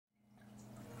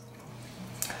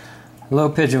Hello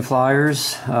pigeon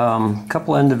flyers. A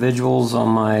couple individuals on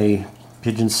my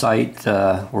pigeon site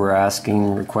were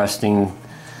requesting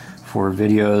for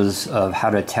videos of how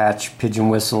to attach pigeon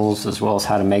whistles as well as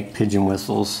how to make pigeon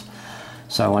whistles.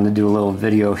 So I want to do a little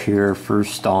video here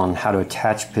first on how to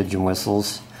attach pigeon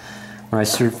whistles. When I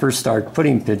first started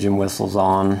putting pigeon whistles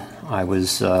on, I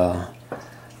was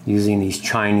using these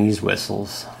Chinese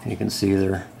whistles. You can see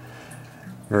they're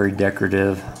very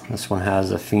decorative. This one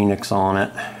has a phoenix on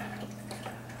it.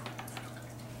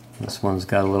 This one's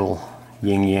got a little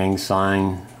yin-yang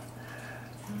sign.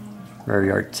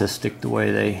 Very artistic the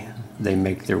way they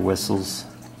make their whistles.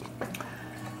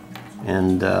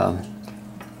 And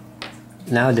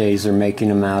nowadays they're making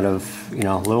them out of, a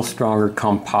little stronger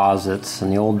composites.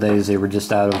 In the old days they were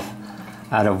just out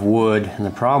of wood, and the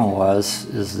problem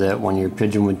is that when your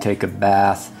pigeon would take a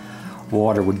bath,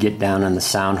 water would get down in the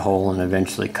sound hole and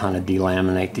eventually kind of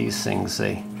delaminate these things.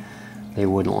 They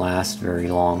wouldn't last very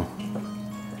long.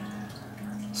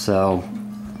 So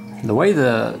the way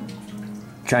the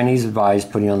Chinese advise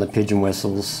putting on the pigeon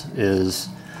whistles is,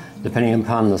 depending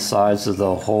upon the size of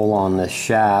the hole on the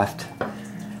shaft,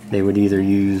 they would either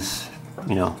use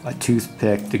a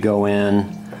toothpick to go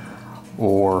in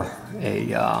or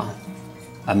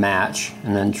a match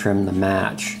and then trim the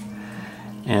match.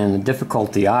 And the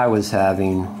difficulty I was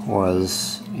having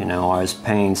was, I was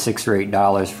paying $6 or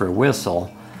 $8 for a whistle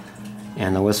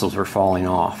and the whistles were falling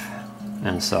off.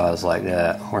 And so I was like,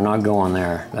 we're not going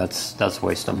there. That's a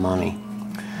waste of money.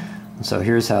 And so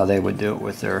here's how they would do it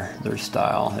with their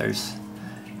style. There's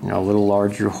a little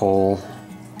larger hole.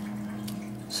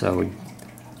 So we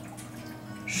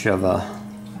shove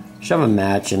a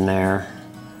match in there,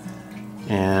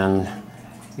 and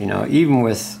even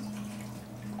with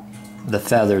the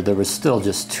feather, there was still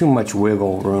just too much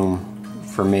wiggle room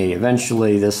for me.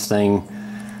 Eventually, this thing,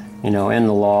 in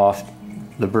the loft,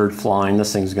 the bird flying,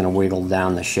 this thing's going to wiggle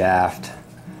down the shaft.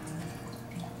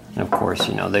 And of course,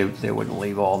 they wouldn't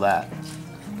leave all that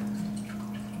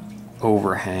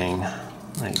overhang.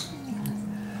 I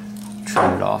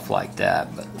trim it off like that,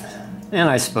 and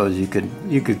I suppose you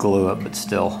could glue it, but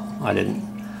still, I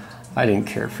didn't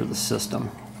care for the system.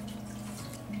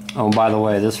 Oh, and by the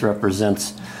way, this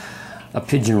represents a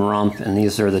pigeon rump, and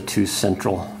these are the two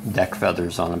central deck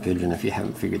feathers on a pigeon, if you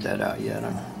haven't figured that out yet.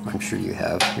 I'm sure you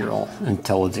have. You're all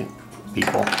intelligent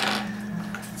people.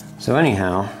 So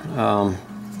anyhow,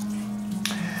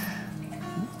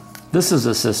 this is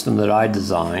a system that I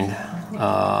designed.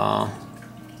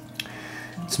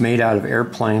 It's made out of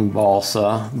airplane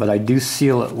balsa, but I do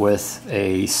seal it with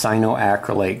a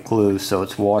cyanoacrylate glue, so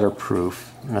it's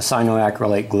waterproof. And a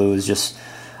cyanoacrylate glue is just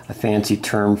a fancy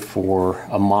term for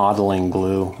a modeling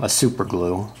glue, a super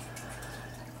glue,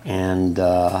 and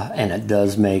it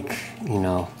does make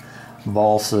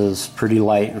balsas pretty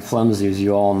light and flimsy, as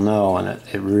you all know, and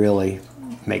it really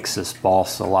makes this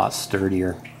balsa a lot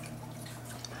sturdier.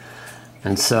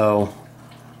 And so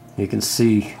you can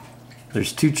see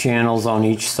there's two channels on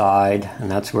each side,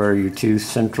 and that's where your two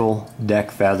central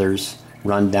deck feathers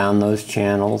run down those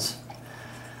channels.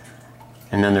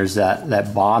 And then there's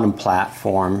that bottom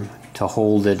platform to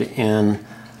hold it in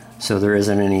so there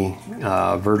isn't any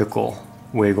vertical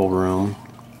wiggle room.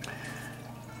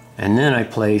 And then I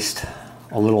placed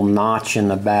a little notch in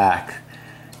the back.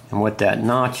 And what that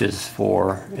notch is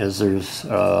for is there's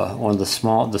one of the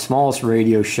smallest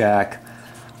Radio Shack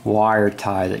wire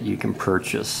tie that you can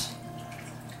purchase.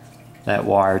 That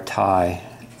wire tie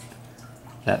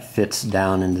that fits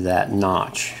down into that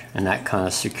notch, and that kind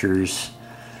of secures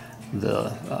the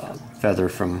feather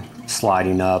from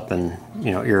sliding up and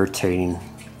irritating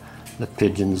the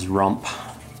pigeon's rump.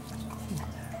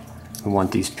 We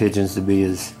want these pigeons to be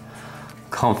as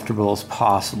comfortable as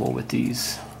possible with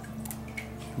these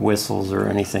whistles or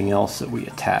anything else that we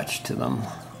attach to them.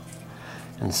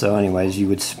 And so anyways, you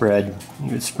would spread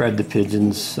the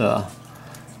pigeon's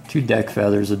two deck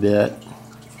feathers a bit,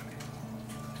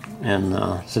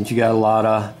 and since you got a lot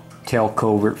of tail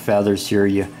covert feathers here,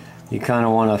 you kind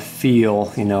of want to feel,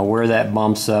 where that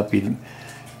bumps up. You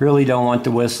really don't want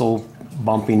the whistle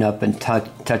bumping up and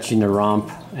touching the rump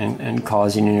and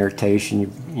causing an irritation.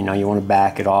 You want to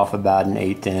back it off about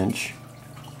 1/8 inch.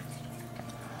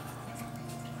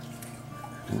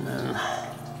 And then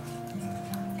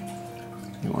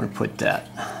you want to put that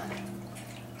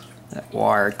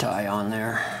wire tie on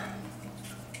there.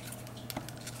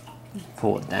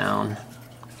 Pull it down.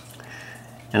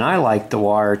 And I like the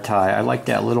wire tie. I like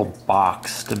that little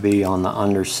box to be on the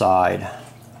underside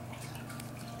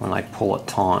when I pull it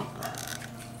taut.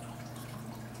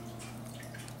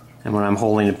 And when I'm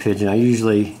holding a pigeon, I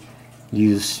usually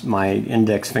use my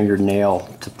index fingernail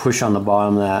to push on the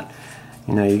bottom of that,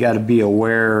 You know, you got to be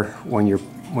aware when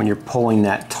you're pulling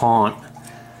that taunt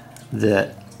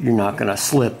that you're not going to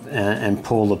slip and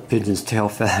pull the pigeon's tail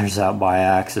feathers out by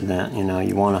accident. You know,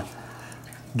 you want to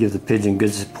give the pigeon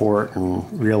good support and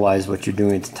realize what you're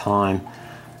doing at the time.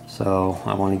 So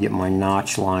I want to get my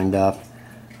notch lined up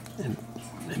and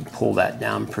pull that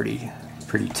down pretty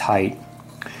tight.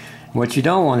 What you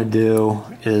don't want to do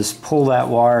is pull that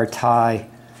wire tie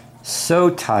so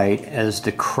tight as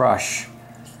to crush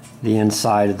the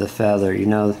inside of the feather. You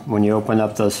know, when you open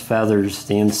up those feathers,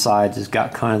 the inside has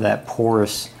got kind of that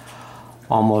porous,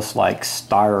 almost like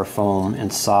styrofoam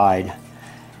inside.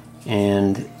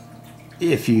 And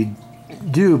if you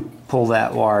do pull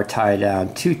that wire tie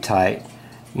down too tight,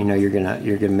 you know, you're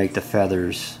gonna make the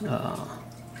feathers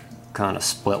kind of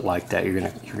split like that. You're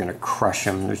gonna crush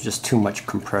them. There's just too much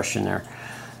compression there.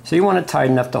 So you want it tight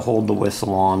enough to hold the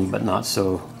whistle on, but not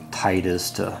so tight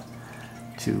as to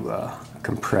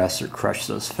compress or crush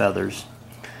those feathers.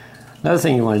 Another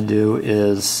thing you want to do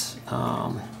is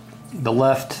the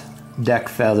left deck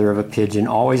feather of a pigeon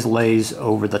always lays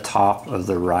over the top of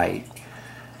the right.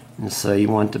 And so you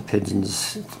want the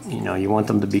pigeons, you know, you want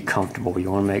them to be comfortable.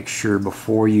 You want to make sure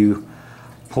before you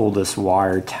pull this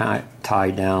wire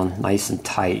tie down nice and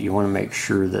tight, you want to make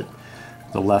sure that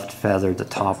the left feather, the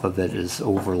top of it, is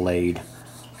overlaid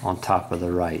on top of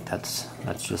the right. That's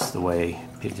just the way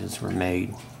pigeons were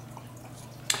made.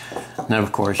 And then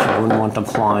of course you wouldn't want them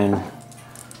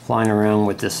flying around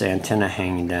with this antenna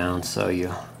hanging down, so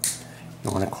you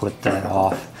want to clip that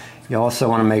off. You also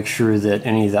want to make sure that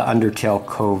any of the undertail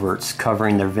coverts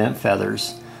covering their vent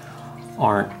feathers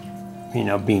aren't, you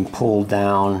know, being pulled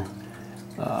down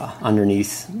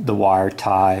underneath the wire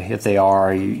tie. If they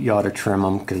are, you ought to trim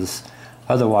them, because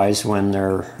otherwise when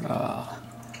they're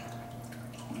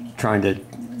trying to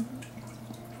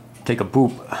take a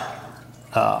poop,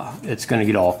 it's going to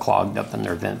get all clogged up in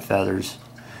their vent feathers.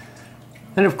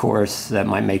 And of course that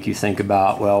might make you think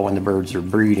about, well, when the birds are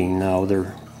breeding. No,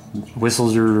 their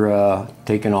whistles are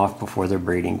taken off before they're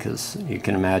breeding, because you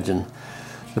can imagine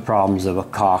the problems of a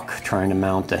cock trying to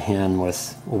mount a hen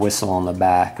with a whistle on the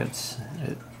back.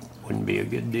 It wouldn't be a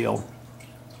good deal.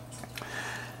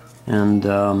 And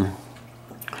I'll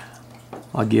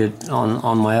get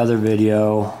on my other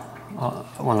video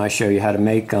when I show you how to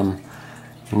make them.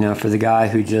 You know, for the guy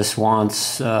who just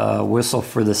wants a whistle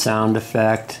for the sound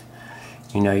effect,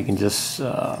 you know, you can just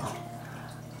I'll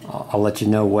let you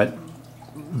know what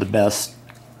the best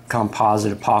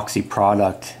composite epoxy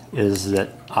product is that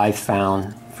I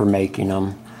found for making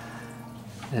them.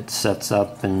 It sets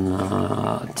up in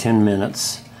 10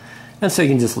 minutes, and so you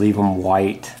can just leave them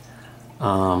white.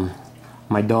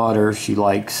 My daughter, she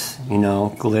likes, you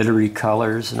know, glittery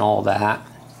colors and all that,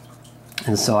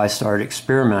 and so I started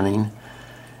experimenting,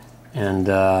 and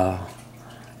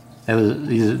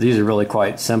these are really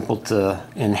quite simple to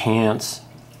enhance.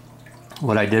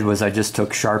 What I did was I just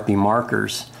took Sharpie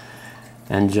markers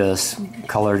and just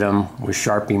colored them with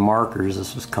Sharpie markers.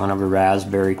 This was kind of a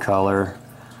raspberry color.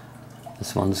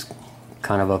 This one's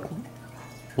kind of a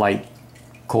light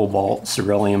cobalt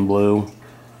cerulean blue.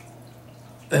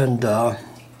 And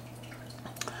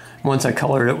once I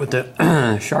colored it with the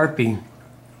Sharpie,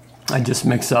 I just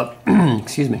mix up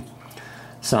excuse me,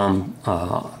 some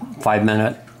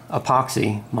 5-minute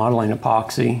epoxy, modeling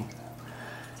epoxy,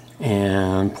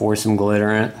 and pour some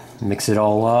glitter in it, mix it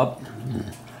all up,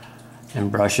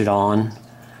 and brush it on.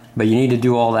 But you need to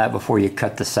do all that before you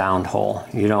cut the sound hole.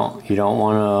 You don't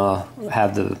want to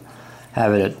have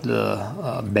it at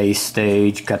the base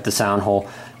stage, cut the sound hole,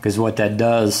 because what that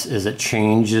does is it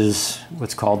changes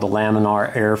what's called the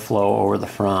laminar airflow over the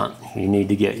front. You need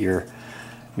to get your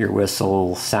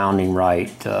whistle sounding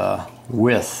right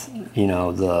with, you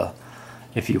know,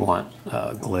 if you want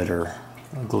glitter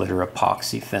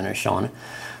epoxy finish on it.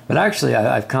 But actually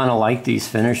I've kind of liked these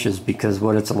finishes, because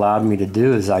what it's allowed me to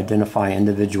do is identify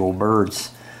individual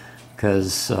birds,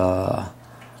 because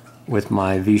with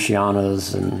my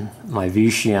Vicianas and my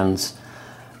Vicians,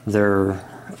 they're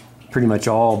pretty much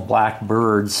all black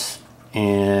birds,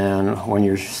 and when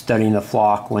you're studying the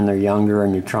flock when they're younger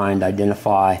and you're trying to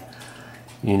identify,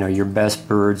 you know, your best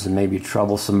birds and maybe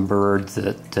troublesome birds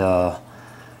that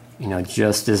you know,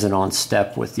 just isn't on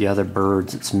step with the other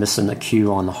birds, it's missing the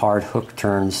cue on the hard hook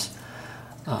turns,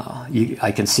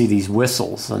 I can see these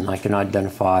whistles and I can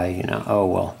identify, you know, oh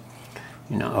well,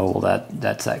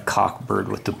 that's that cock bird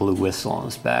with the blue whistle on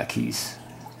his back. He's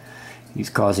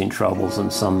causing troubles in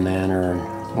some manner,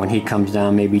 and when he comes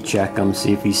down, maybe check him,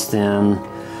 see if he's thin,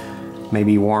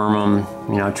 maybe worm him,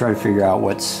 you know, try to figure out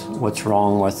what's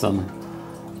wrong with him,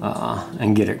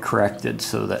 and get it corrected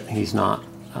so that he's not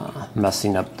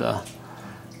messing up the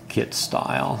kit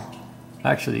style.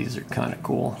 Actually, these are kind of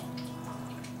cool,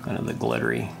 kind of the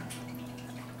glittery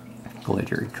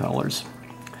colors.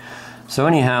 So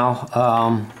anyhow,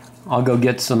 I'll go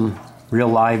get some real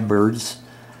live birds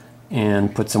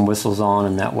and put some whistles on,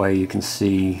 and that way you can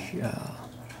see.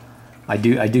 I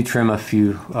do trim a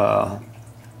few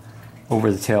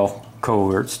over the tail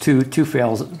coverts, two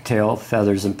tail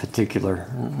feathers in particular,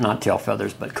 not tail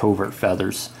feathers but covert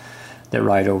feathers that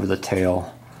ride over the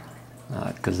tail,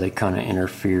 because they kind of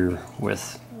interfere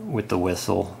with the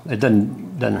whistle. It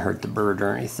doesn't hurt the bird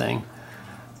or anything,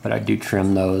 but I do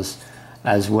trim those,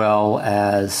 as well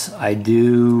as I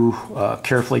do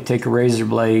carefully take a razor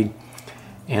blade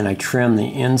and I trim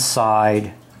the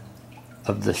inside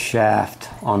of the shaft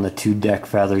on the two deck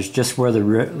feathers, just where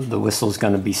the whistle is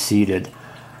going to be seated.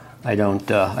 I don't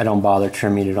bother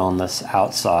trimming it on this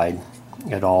outside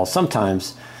at all.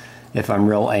 Sometimes, if I'm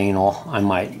real anal, I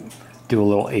might do a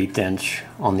little 1/8 inch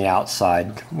on the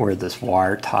outside where this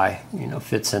wire tie,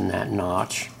 fits in that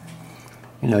notch.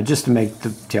 Just to make the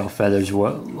tail feathers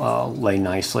lay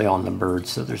nicely on the bird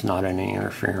so there's not any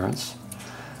interference.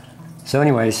 So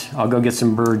anyways, I'll go get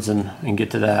some birds and get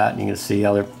to that, and you can see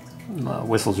how their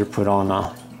whistles are put on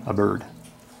a bird.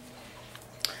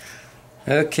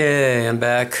 Okay, I'm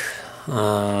back.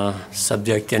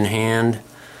 Subject in hand.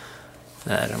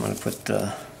 I'm going to put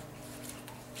the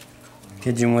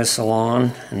pigeon whistle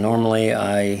on, and normally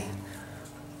I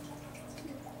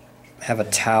have a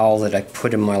towel that I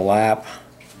put in my lap,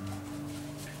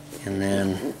 and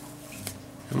then,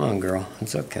 come on girl,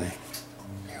 it's okay,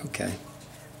 you're okay.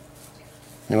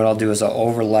 And what I'll do is I'll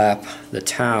overlap the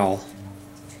towel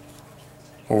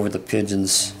over the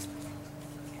pigeon's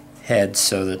head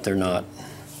so that they're not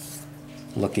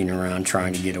looking around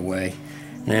trying to get away.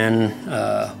 And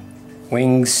then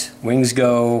wings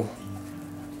go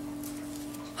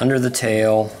under the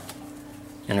tail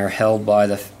and are held by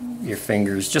your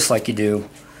fingers, just like you do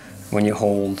when you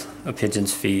hold a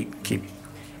pigeon's feet.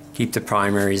 Keep the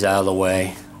primaries out of the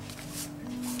way.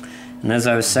 And as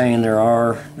I was saying, there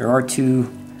are two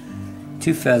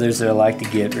feathers that I like to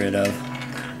get rid of.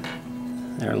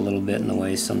 They're a little bit in the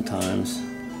way sometimes,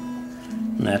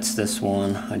 and that's this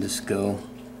one. I just go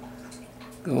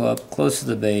up close to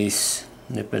the base,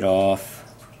 nip it off,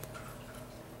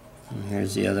 and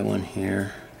here's the other one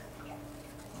here.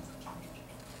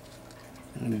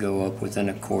 And go up within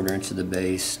 1/4 inch of the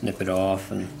base, nip it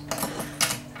off, and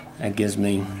that gives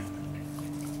me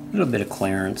a little bit of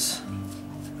clearance.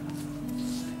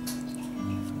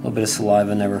 A little bit of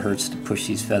saliva never hurts to push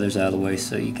these feathers out of the way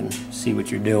so you can see what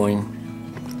you're doing.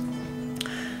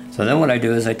 So then what I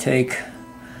do is I take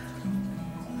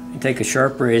a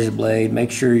sharp razor blade, make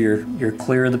sure you're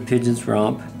clear of the pigeon's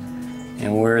rump,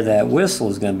 and where that whistle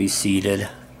is going to be seated,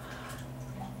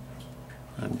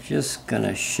 I'm just going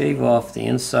to shave off the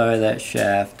inside of that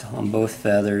shaft on both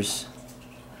feathers,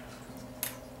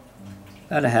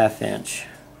 about 1/2 inch,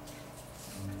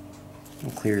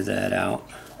 and clear that out.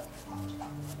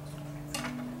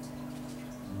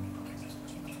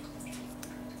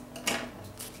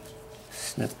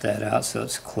 Snip that out so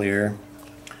it's clear.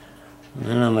 And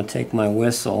then I'm going to take my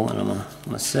whistle and I'm going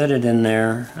to set it in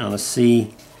there, and I'm going to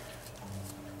see,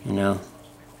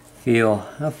 feel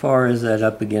how far is that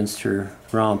up against her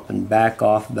rump, and back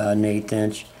off about 1/8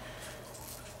 inch.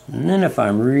 And then if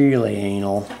I'm really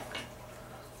anal,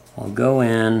 I'll go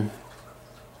in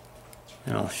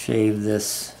and I'll shave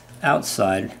this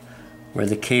outside where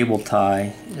the cable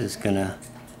tie is going to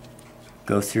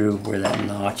go through where that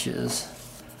notch is.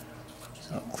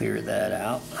 So I'll clear that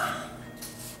out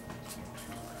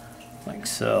like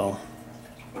so.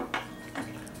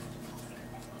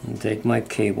 And take my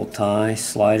cable tie,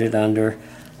 slide it under.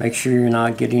 Make sure you're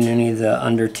not getting any of the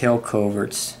under tail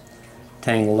coverts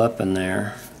tangled up in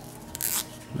there.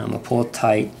 And I'm going to pull it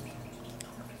tight.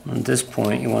 And at this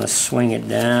point you want to swing it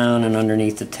down and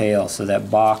underneath the tail, so that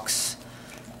box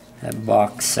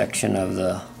section of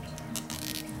the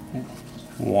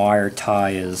wire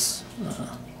tie is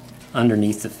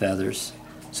underneath the feathers,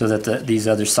 so that these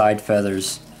other side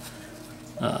feathers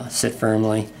sit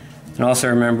firmly. And also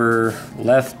remember,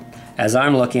 as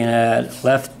I'm looking at,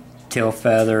 left tail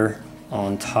feather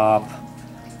on top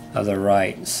of the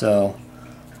right. So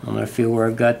I'm going to feel where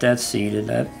I've got that seated.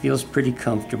 That feels pretty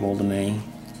comfortable to me.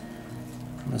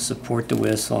 I'm going to support the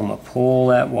whistle. I'm going to pull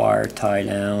that wire tie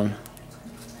down.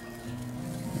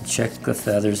 Check the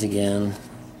feathers again.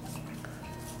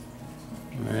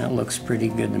 And that looks pretty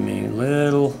good to me.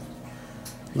 Little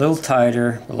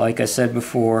tighter, but like I said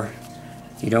before,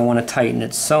 you don't want to tighten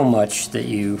it so much that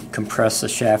you compress the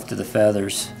shaft of the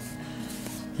feathers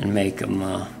and make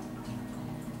them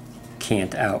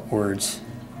cant outwards.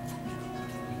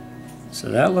 So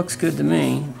that looks good to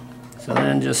me. So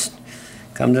then just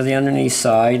come to the underneath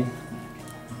side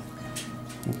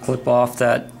and clip off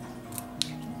that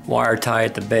wire tie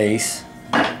at the base.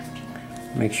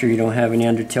 Make sure you don't have any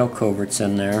undertail coverts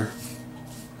in there.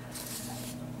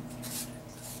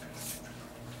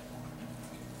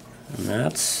 And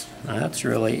that's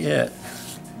really it.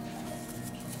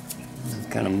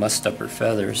 Kind of mussed up her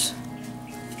feathers.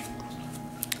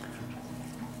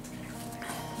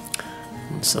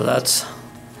 And so that's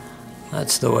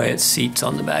the way it seats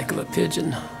on the back of a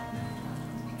pigeon.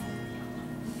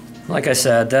 Like I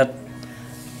said,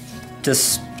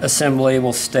 this assembly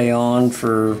will stay on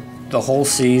for the whole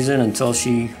season until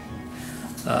she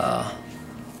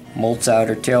molts out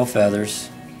her tail feathers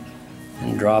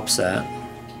and drops that.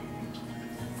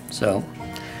 So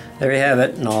there you have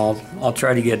it, and I'll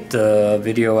try to get a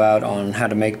video out on how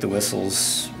to make the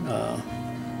whistles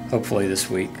hopefully this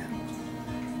week.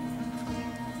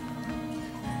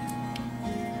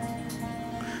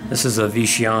 This is a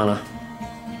Viciana,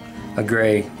 a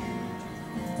gray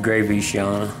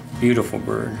Viciana, beautiful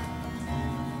bird.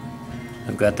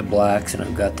 I've got the blacks and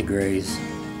I've got the grays.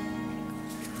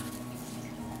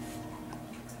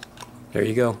 There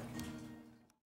you go.